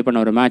 இந்தியாவுக்கு எதிராக ப்ளே பண்ண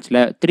ஒரு மேட்ச்சில்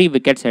 3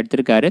 விக்கெட்ஸ்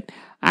எடுத்திருக்காரு.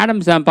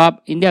 ஆடம் ஜாம்பா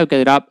இந்தியாவுக்கு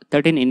எதிராக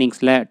 13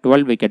 இன்னிங்ஸில்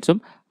 12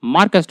 விக்கெட்ஸும்,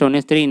 மார்க்கஸ்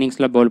ஸ்டோனிஸ் 3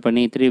 இன்னிங்ஸில் பவுல்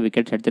பண்ணி 3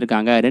 விக்கெட்ஸ்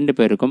எடுத்திருக்காங்க. ரெண்டு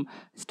பேருக்கும்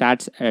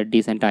ஸ்டாட்ஸ்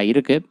டீசெண்டாக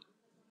இருக்குது.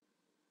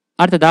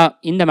 அடுத்ததாக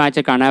இந்த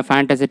மேட்சுக்கான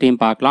ஃபேண்டசி டீம்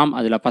பார்க்கலாம்.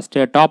 அதில்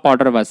first top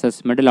order versus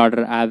middle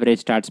order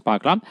average stats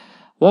பார்க்கலாம்.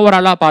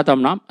 ஓவராலாக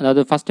பார்த்தோம்னா,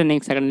 அதாவது ஃபஸ்ட்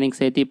இன்னிங்ஸ் செகண்ட் இன்னிங்ஸ்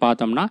சேர்த்து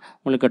பார்த்தோம்னா,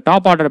 உங்களுக்கு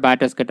டாப் ஆர்டர்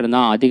பேட்டர்ஸ் கிட்ட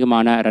இருந்தால்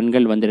அதிகமான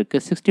ரன்கள் வந்திருக்கு.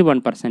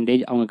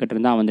 61% அவங்க கிட்ட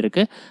இருந்தால்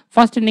வந்திருக்கு.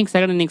 ஃபர்ஸ்ட் இன்னிங்ஸ்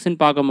செகண்ட்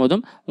இன்னிங்ஸ்னு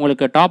பார்க்கும்போதும்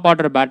உங்களுக்கு டாப்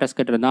ஆர்டர் பேட்டர்ஸ்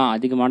கிட்ட இருந்தால்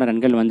அதிகமான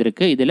ரன்கள்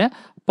வந்திருக்கு. இதில்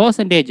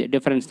பர்சன்டேஜ்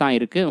டிஃப்ரென்ஸ் தான்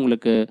இருக்குது.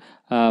 உங்களுக்கு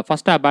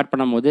ஃபஸ்ட்டாக பேட்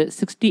பண்ணும்போது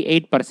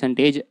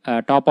 68%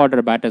 டாப்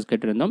ஆர்டர் பேட்டர்ஸ்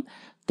கிட்ட இருந்தும்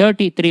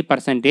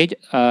 33%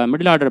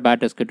 மிடில் ஆர்டர்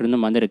பேட்டர்ஸ் கிட்ட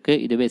இருந்தும் வந்திருக்கு.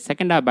 இதுவே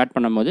செகண்டாக பேட்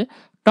பண்ணும்போது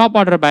டாப்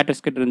ஆர்டர்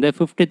பேட்டர்ஸ் கிட்ட இருந்து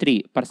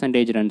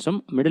 53% ரன்ஸும்,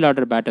 மிடில்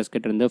ஆர்டர் பேட்டர்ஸ்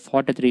கிட்ட இருந்து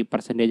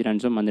 43%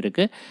 ரன்ஸும்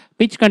வந்திருக்கு.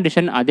 பிச்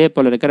கண்டிஷன் அதே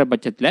போல் இருக்கிற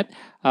பட்சத்தில்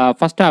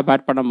ஃபஸ்ட்டாக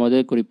பேட் பண்ணும்போது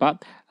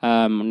குறிப்பாக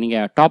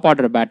நீங்கள் டாப்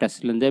ஆர்டர்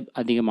பேட்டர்ஸ்லேருந்து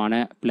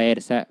அதிகமான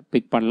பிளேயர்ஸை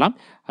பிக் பண்ணலாம்.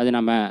 அது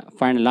நம்ம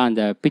ஃபைனலாக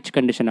அந்த பிச்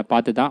கண்டிஷனை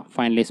பார்த்து தான்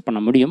ஃபைனலைஸ்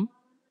பண்ண முடியும்.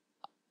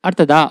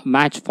 அடுத்ததாக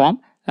மேட்ச் ஃபார்ம்.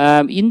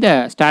 இந்த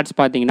ஸ்டாட்ஸ்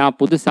பார்த்தீங்கன்னா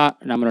புதுசாக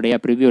நம்மளுடைய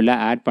ப்ரிவ்யூவில்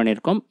ஆட்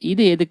பண்ணியிருக்கோம்.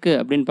 இது எதுக்கு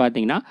அப்படின்னு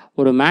பார்த்தீங்கன்னா,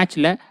 ஒரு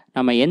மேட்ச்சில்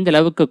நம்ம எந்த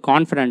அளவுக்கு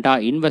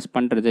கான்ஃபிடென்ட்டாக இன்வெஸ்ட்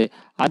பண்ணுறது,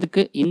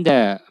 அதுக்கு இந்த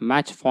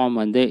மேட்ச் ஃபார்ம்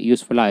வந்து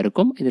யூஸ்ஃபுல்லாக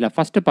இருக்கும். இதில்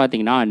ஃபஸ்ட்டு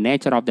பார்த்தீங்கன்னா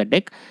நேச்சர் ஆஃப் த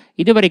டெக்.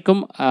 இது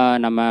வரைக்கும்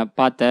நம்ம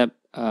பார்த்த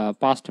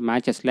பாஸ்ட்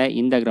மேட்சஸில்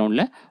இந்த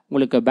கிரவுண்டில்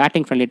உங்களுக்கு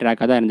பேட்டிங் ஃப்ரெண்ட்லி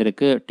ட்ராக்காக தான்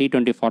இருந்திருக்கு.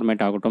 T20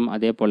 ஃபார்மேட் ஆகட்டும்,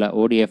 அதே போல்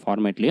ODI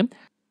ஃபார்மேட்லேயும்.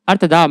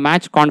 அடுத்ததாக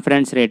மேட்ச்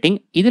கான்ஃபிடன்ஸ் ரேட்டிங்.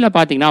 இதில்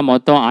பார்த்தீங்கன்னா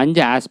மொத்தம்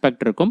 5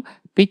 ஆஸ்பெக்ட் இருக்கும்.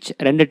 பிச்,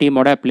 2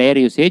 டீமோட player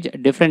usage,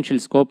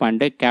 differential scope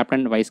and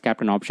captain vice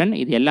captain option.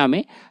 இது எல்லாமே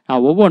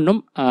நான்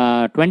ஒவ்வொன்றும்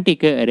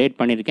 20க்கு ரேட்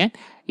பண்ணியிருக்கேன்.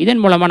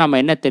 இதன் மூலமாக நம்ம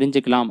என்ன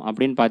தெரிஞ்சுக்கலாம்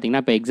அப்படின்னு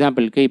பார்த்தீங்கன்னா, இப்போ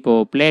எக்ஸாம்பிளுக்கு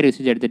இப்போது பிளேயர்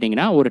யூசேஜ்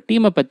எடுத்துட்டிங்கன்னா, ஒரு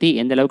டீமை பற்றி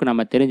எந்த அளவுக்கு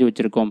நம்ம தெரிஞ்சு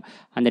வச்சுருக்கோம்,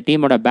 அந்த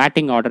டீமோட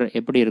பேட்டிங் ஆர்டர்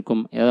எப்படி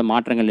இருக்கும், ஏதாவது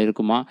மாற்றங்கள்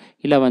இருக்குமா,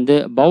 இல்லை வந்து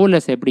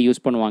பவுலர்ஸ் எப்படி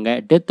யூஸ் பண்ணுவாங்க,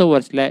 டெத்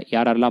ஓவர்ஸில்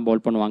யாரெல்லாம்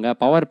பவுல் பண்ணுவாங்க,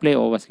 பவர் பிளே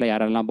ஓவர்ஸில்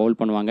யாரெல்லாம் பவுல்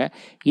பண்ணுவாங்க,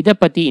 இதை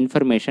பற்றி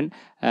இன்ஃபர்மேஷன்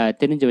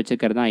தெரிஞ்சு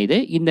வச்சுக்கிறது தான் இது.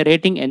 இந்த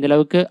ரேட்டிங் எந்த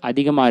அளவுக்கு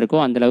அதிகமாக இருக்கோ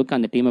அந்த அளவுக்கு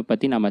அந்த டீமை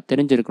பற்றி நம்ம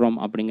தெரிஞ்சிருக்கிறோம்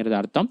அப்படிங்கிறது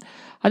அர்த்தம்.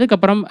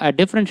 அதுக்கப்புறம்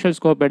டிஃபரன்ஷியல்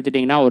ஸ்கோப்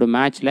எடுத்துட்டிங்கன்னா, ஒரு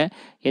மேட்ச்சில்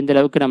எந்த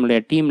அளவுக்கு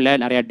நம்மளுடைய டீமில்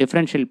நிறையா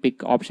டிஃபரன்ஷியல்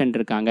பிக் ஆப்ஷன்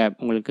இருக்காங்க,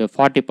 உங்களுக்கு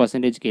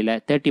 40% கீழே,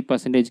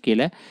 30%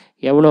 கீழே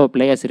எவ்வளோ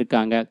பிளேயர்ஸ்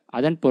இருக்காங்க,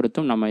 அதன்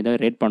பொறுத்தும் நம்ம இதை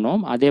ரேட்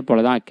பண்ணுவோம். அதே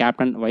போல் தான்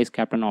கேப்டன் வைஸ்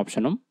கேப்டன்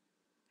ஆப்ஷனும்.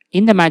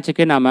 இந்த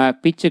மேட்சுக்கு நம்ம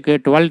பிச்சுக்கு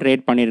 12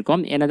 ரேட்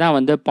பண்ணியிருக்கோம். என்ன தான்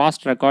வந்து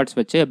பாஸ்ட் ரெக்கார்ட்ஸ்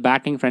வச்சு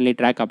பேட்டிங் ஃப்ரெண்ட்லி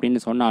ட்ராக் அப்படின்னு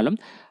சொன்னாலும்,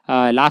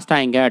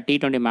 லாஸ்ட்டாக இங்கே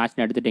T20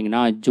 மேட்ச்னு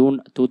எடுத்துட்டிங்கன்னா ஜூன்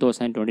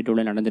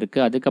 2022 நடந்திருக்கு.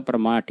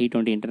 அதுக்கப்புறமா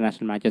T20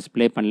 இன்டர்நேஷ்னல் மேட்சஸ்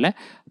ப்ளே பண்ணல.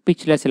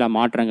 பிச்சில் சில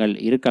மாற்றங்கள்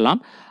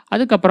இருக்கலாம்.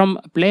 அதுக்கப்புறம்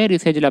பிளேயர்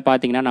யூசேஜில்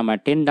பார்த்தீங்கன்னா நம்ம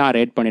 10 தான்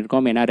ரேட்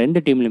பண்ணியிருக்கோம். ஏன்னா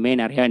 2 டீம்லையுமே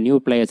நிறையா நியூ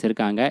பிளேயர்ஸ்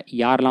இருக்காங்க.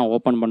 யாரெல்லாம்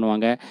ஓப்பன்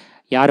பண்ணுவாங்க,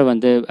 யார்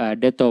வந்து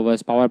death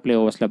overs, power play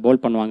ஓவர்ஸில் Pavul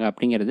பண்ணுவாங்க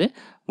அப்படிங்கிறது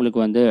உங்களுக்கு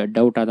வந்து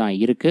டவுட்டாக தான்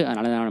இருக்குது.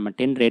 அதனால தான் நம்ம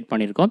 10 ரேட்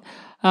பண்ணியிருக்கோம்.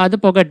 அது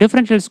போக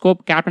differential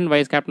scope captain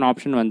vice captain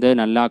option வந்து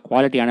நல்லா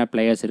குவாலிட்டியான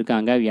பிளேயர்ஸ்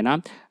இருக்காங்க. ஏன்னா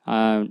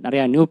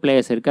நிறையா நியூ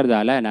பிளேயர்ஸ்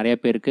இருக்கிறதால நிறைய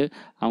பேருக்கு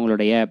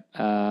அவங்களுடைய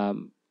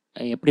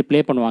எப்படி ப்ளே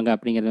பண்ணுவாங்க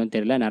அப்படிங்கிறதும்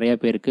தெரியல. நிறைய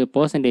பேருக்கு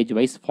பர்சன்டேஜ்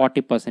வைஸ்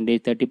 40%,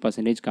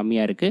 30%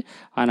 கம்மியாக இருக்குது.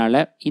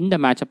 அதனால் இந்த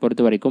மேட்சை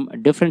பொறுத்த வரைக்கும்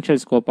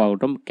டிஃபரன்ஷியல் ஸ்கோப்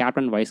ஆகட்டும்,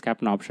 கேப்டன் வைஸ்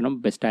கேப்டன் ஆப்ஷனும்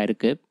பெஸ்ட்டாக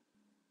இருக்குது.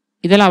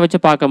 இதெல்லாம் வச்சு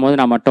பார்க்கும்போது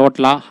நம்ம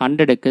டோட்டலாக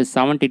 100க்கு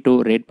 72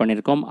 ரேட்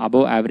பண்ணியிருக்கோம்.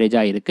 அபோவ்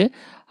ஆவரேஜாக இருக்குது.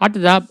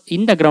 அடுத்ததாக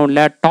இந்த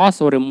கிரவுண்டில் டாஸ்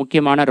ஒரு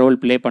முக்கியமான ரோல்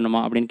ப்ளே பண்ணுமா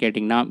அப்படின்னு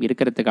கேட்டிங்கன்னா,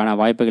 இருக்கிறதுக்கான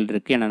வாய்ப்புகள்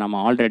இருக்குது. ஏன்னா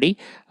நம்ம ஆல்ரெடி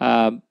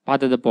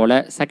பார்த்தது போல்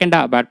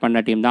செகண்டாக பேட்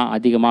பண்ண டீம் தான்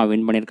அதிகமாக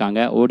வின்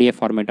பண்ணியிருக்காங்க. ODI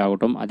ஃபார்மேட்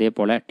ஆகட்டும், அதே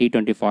போல்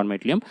T20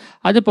 ஃபார்மேட்லேயும்.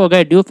 அது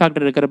போக டியூ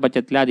ஃபேக்டர் இருக்கிற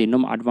பட்சத்தில் அது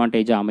இன்னும்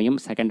அட்வான்டேஜாக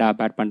அமையும் செகண்டாக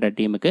பேட் பண்ணுற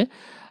டீமுக்கு.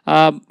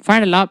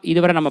 ஃபைனலாக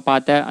இதுவரை நம்ம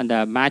பார்த்த அந்த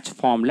மேட்ச்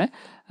ஃபார்மில்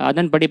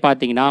அதன்படி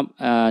பார்த்தீங்கன்னா,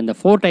 இந்த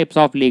 4 டைப்ஸ்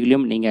ஆஃப்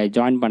லீக்லையும் நீங்கள்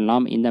ஜாயின்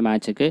பண்ணலாம். இந்த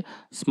மேட்சுக்கு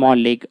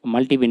small league,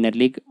 multi winner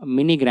league,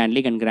 mini grand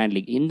league and grand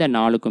league இந்த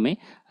 4க்குமே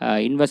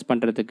இன்வெஸ்ட்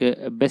பண்ணுறதுக்கு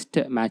பெஸ்ட்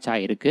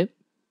மேட்சாக இருக்குது.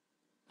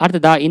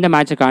 அடுத்ததாக இந்த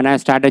மேட்சுக்கான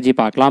ஸ்ட்ராட்டஜி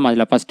பார்க்கலாம்.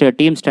 அதில் first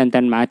team strength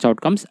and match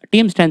outcomes.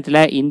 Team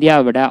ஸ்ட்ரென்த்தில்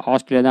இந்தியாவை விட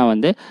ஆஸ்திரேலியா தான்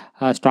வந்து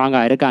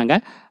ஸ்ட்ராங்காக இருக்காங்க.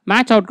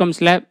 மேட்ச்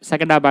அவுட்கம்ஸில்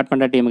செகண்டாக பேட்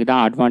பண்ணுற டீமுக்கு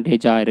தான்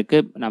அட்வான்டேஜாக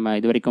இருக்குது. நம்ம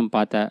இது வரைக்கும்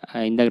பார்த்த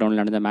இந்த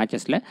கிரவுண்டில் நடந்த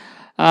மேட்சஸில்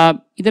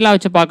இதெல்லாம்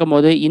வச்சு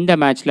பார்க்கும்போது இந்த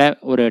மேட்ச்சில்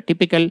ஒரு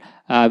டிப்பிக்கல்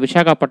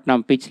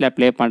விசாகப்பட்டினம் பிச்சில்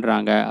ப்ளே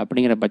பண்ணுறாங்க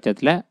அப்படிங்கிற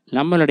பட்சத்தில்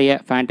நம்மளுடைய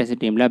ஃபேண்டசி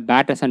டீமில்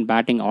பேட்டர்ஸ் அண்ட்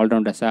பேட்டிங்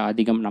ஆல்ரவுண்டர்ஸை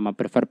அதிகம் நம்ம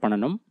ப்ரிஃபர்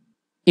பண்ணணும்.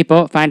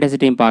 இப்போது ஃபேண்டசி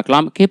டீம்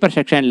பார்க்கலாம். கீப்பர்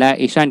செக்ஷனில்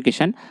இஷான்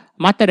கிஷன்,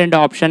 மற்ற 2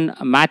 option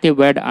Matthew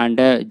word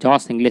and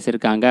Josh Inglis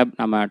இருக்காங்க.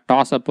 நம்ம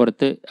டாஸை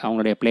பொறுத்து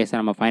அவங்களுடைய பிளேஸை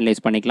நம்ம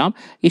ஃபைனலைஸ் பண்ணிக்கலாம்.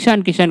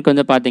 இஷான் கிஷனுக்கு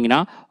வந்து பார்த்தீங்கன்னா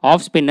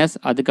ஆஃப் ஸ்பின்னர்ஸ்,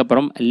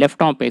 அதுக்கப்புறம்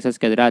லெஃப்ட் ஆர்ம்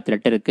பேசர்ஸ்க்கு எதிராக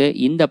த்ரெட் இருக்குது.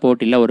 இந்த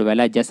போட்டியில் ஒரு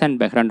வேளை ஜெசன்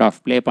பெஹ்ரண்ட்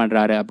ஆஃப் ப்ளே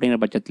பண்ணுறாரு அப்படிங்கிற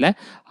பட்சத்தில்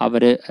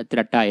அவர்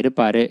த்ரெட்டாக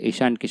இருப்பார்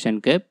Ishan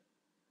கிஷனுக்கு.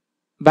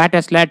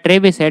 பேட்டர்ஸில்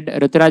Travis head,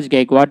 Ruturaj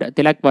Gaikwad,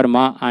 Tilak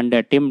Verma and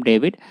Tim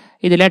David.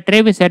 இதில்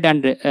Travis head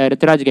and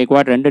Ruturaj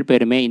Gaikwad 2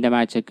 பேருமே இந்த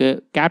மேட்சுக்கு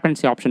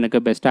கேப்டன்சி ஆப்ஷனுக்கு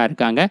பெஸ்ட்டாக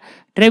இருக்காங்க.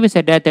 ட்ரேவிஸ்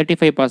ஹெட்டை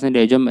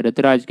 35%,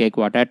 ருத்துராஜ்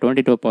கெய்க்வாட்டை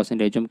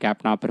 22%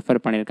 கேப்டனாக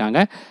ப்ரிஃபர் பண்ணியிருக்காங்க.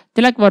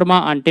 Tilak Verma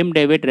and Tim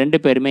David 2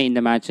 பேருமே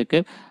இந்த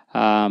மேட்சுக்கு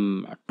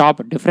டாப்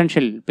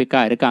டிஃபரன்ஷியல்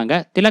பிக்காக இருக்காங்க.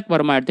 திலக்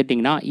வர்மா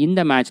எடுத்துட்டிங்கன்னா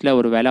இந்த மேட்ச்சில்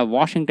ஒரு வேளை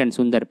வாஷிங்டன்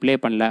சுந்தர் ப்ளே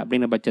பண்ணல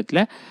அப்படிங்கிற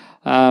பட்சத்தில்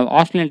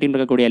ஆஸ்திரேலியன் டீம்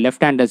இருக்கக்கூடிய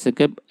லெஃப்ட்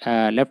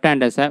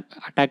ஹேண்டர்ஸை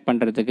அட்டாக்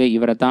பண்ணுறதுக்கு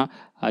இவரை தான்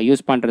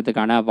யூஸ்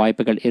பண்ணுறதுக்கான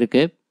வாய்ப்புகள்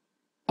இருக்குது.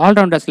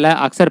 ஆல்ரவுண்டர்ஸில்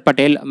அக்சர்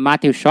பட்டேல்,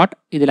 மேத்யூ ஷாட்.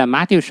 இதில்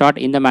மேத்யூ ஷாட்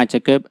இந்த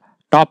மேட்சுக்கு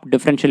டாப்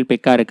டிஃபரன்ஷியல்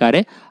பிக்காக இருக்கார்.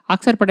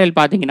 அக்சர் பட்டேல்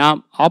பார்த்தீங்கன்னா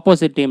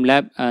ஆப்போசிட் டீமில்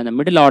இந்த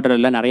மிடில்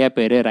ஆர்டரில் நிறைய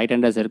பேர் ரைட்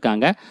ஹேண்டர்ஸ்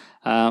இருக்காங்க.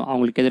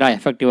 அவங்களுக்கு எதிராக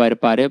எஃபெக்டிவாக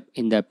இருப்பார்.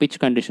 இந்த பிச்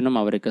கண்டிஷனும்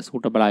அவருக்கு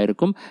சூட்டபுளாக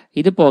இருக்கும்.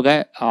 இது போக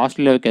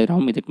ஆஸ்திரேலியாவுக்கு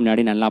எதிராகவும் இதுக்கு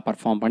முன்னாடி நல்லா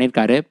பர்ஃபார்ம்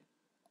பண்ணியிருக்காரு.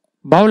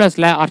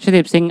 பவுலர்ஸில்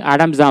Harshdeep Singh,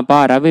 Adam Zampa,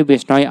 Ravi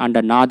Bishnoi and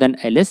Nathan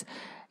Ellis.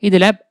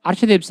 இதில்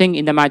ஹர்ஷதீப் சிங்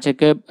இந்த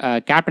மேட்சுக்கு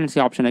கேப்டன்சி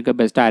ஆப்ஷனுக்கு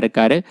பெஸ்ட்டாக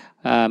இருக்கார்.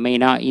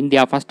 மெயினாக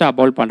இந்தியா ஃபஸ்ட்டாக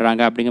பவுல்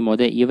பண்ணுறாங்க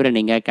அப்படிங்கும்போது இவரை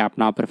நீங்கள்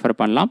கேப்டனாக ப்ரிஃபர்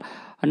பண்ணலாம்.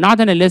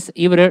 நாதன் எலிஸ்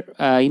இவர்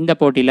இந்த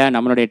போட்டியில்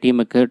நம்மளுடைய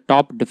டீமுக்கு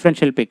டாப்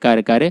டிஃபரன்ஷியல் பிக்காக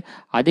இருக்கார்.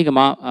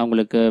 அதிகமாக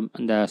அவங்களுக்கு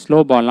இந்த ஸ்லோ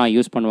பால்லாம்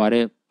யூஸ்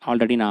பண்ணுவார்.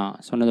 ஆல்ரெடி நான்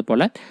சொன்னது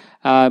போல்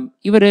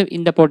இவர்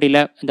இந்த போட்டியில்,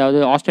 அதாவது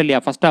ஆஸ்திரேலியா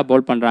ஃபஸ்ட்டாக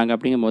பவுல் பண்ணுறாங்க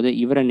அப்படிங்கும்போது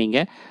இவரை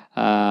நீங்கள்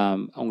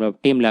உங்கள்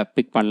டீமில்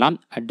பிக் பண்ணலாம்.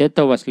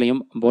 டெத்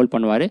ஓவர்ஸ்லையும் பவுல்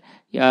பண்ணுவார்.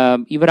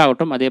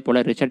 இவராகட்டும் அதே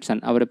போல்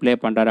ரிச்சர்ட்சன் அவர் ப்ளே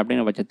பண்ணுறாரு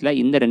அப்படிங்கிற பட்சத்தில்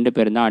இந்த 2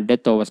 பேரும் தான்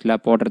டெத்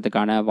ஓவர்ஸில்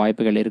போடுறதுக்கான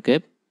வாய்ப்புகள்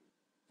இருக்குது.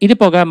 இது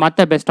போக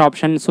மற்ற best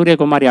option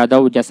Suryakumar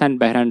Yadav, ஜசன்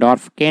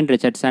பெஹ்ரன்டார்ஃப், Kane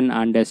Richardson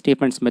and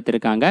Stephen Smith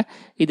இருக்காங்க.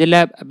 இதில்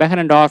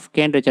பெஹ்ரன்டார்ஃப்,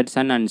 Kane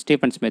Richardson and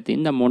Stephen Smith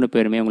இந்த 3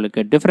 பேருமே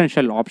உங்களுக்கு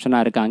டிஃபரன்ஷியல்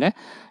ஆப்ஷனாக இருக்காங்க.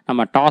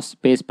 நம்ம டாஸ்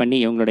பேஸ் பண்ணி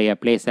இவங்களுடைய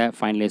பிளேஸை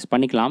ஃபைனலைஸ்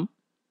பண்ணிக்கலாம்.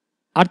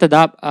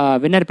 அடுத்ததாக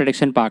வின்னர்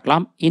ப்ரெடிக்ஷன்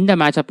பார்க்கலாம். இந்த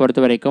மேட்சை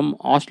பொறுத்த வரைக்கும்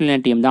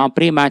ஆஸ்திரேலியன் டீம் தான்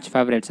ப்ரீ மேட்ச்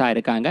ஃபேவரட்ஸாக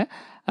இருக்காங்க.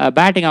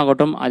 பேட்டிங்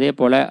ஆகட்டும் அதே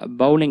போல்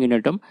பவுலிங்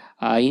யூனிட்டும்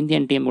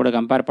இந்தியன் டீம் கூட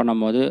கம்பேர்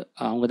பண்ணும்போது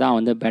அவங்க தான்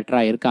வந்து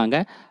பெட்டராக இருக்காங்க.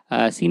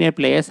 சீனியர்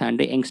பிளேயர்ஸ்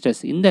அண்டு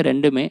யங்ஸ்டர்ஸ் இந்த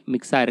ரெண்டுமே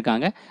மிக்ஸாக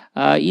இருக்காங்க.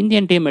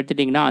 இந்தியன் டீம்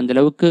எடுத்துட்டிங்கன்னா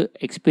அந்தளவுக்கு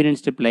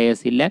எக்ஸ்பீரியன்ஸ்டு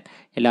பிளேயர்ஸ் இல்லை,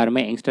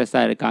 எல்லாருமே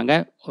யங்ஸ்டர்ஸாக இருக்காங்க.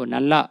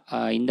 நல்லா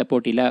இந்த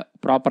போட்டியில்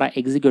ப்ராப்பராக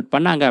எக்ஸிக்யூட்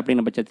பண்ணாங்க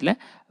அப்படின்ற பட்சத்தில்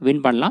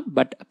வின் பண்ணலாம்.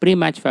 But pre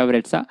match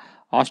ஃபேவரட்ஸாக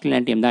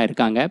Australian team தான்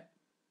இருக்காங்க.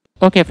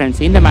 ஓகே ஃப்ரெண்ட்ஸ்,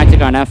 இந்த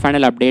மேட்சுக்கான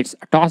ஃபைனல் அப்டேட்ஸ்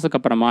டாஸுக்கு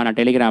அப்புறமா நான்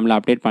டெலிகிராமில்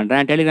அப்டேட்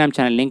பண்ணுறேன். டெலிகிராம்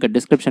சேனல் லிங்க்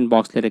டிஸ்கிரிப்ஷன்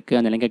பாக்ஸில் இருக்குது.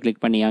 அந்த லிங்கை கிளிக்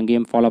பண்ணி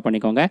அங்கேயும் ஃபாலோ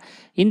பண்ணிக்கோங்க.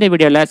 இந்த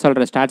வீடியோவில்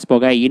சொல்கிற ஸ்டாட்ஸ்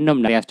போக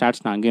இன்னும் நிறையா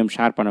ஸ்டாட்ஸ் நான் அங்கேயும்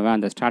ஷேர் பண்ணுவேன்.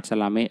 அந்த ஸ்டாட்ஸ்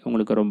எல்லாமே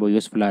உங்களுக்கு ரொம்ப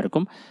யூஸ்ஃபுல்லாக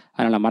இருக்கும்.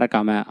 அதனால்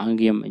மறக்காமல்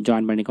அங்கேயும்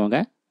ஜாயின் பண்ணிக்கோங்க.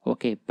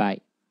 ஓகே, பாய்.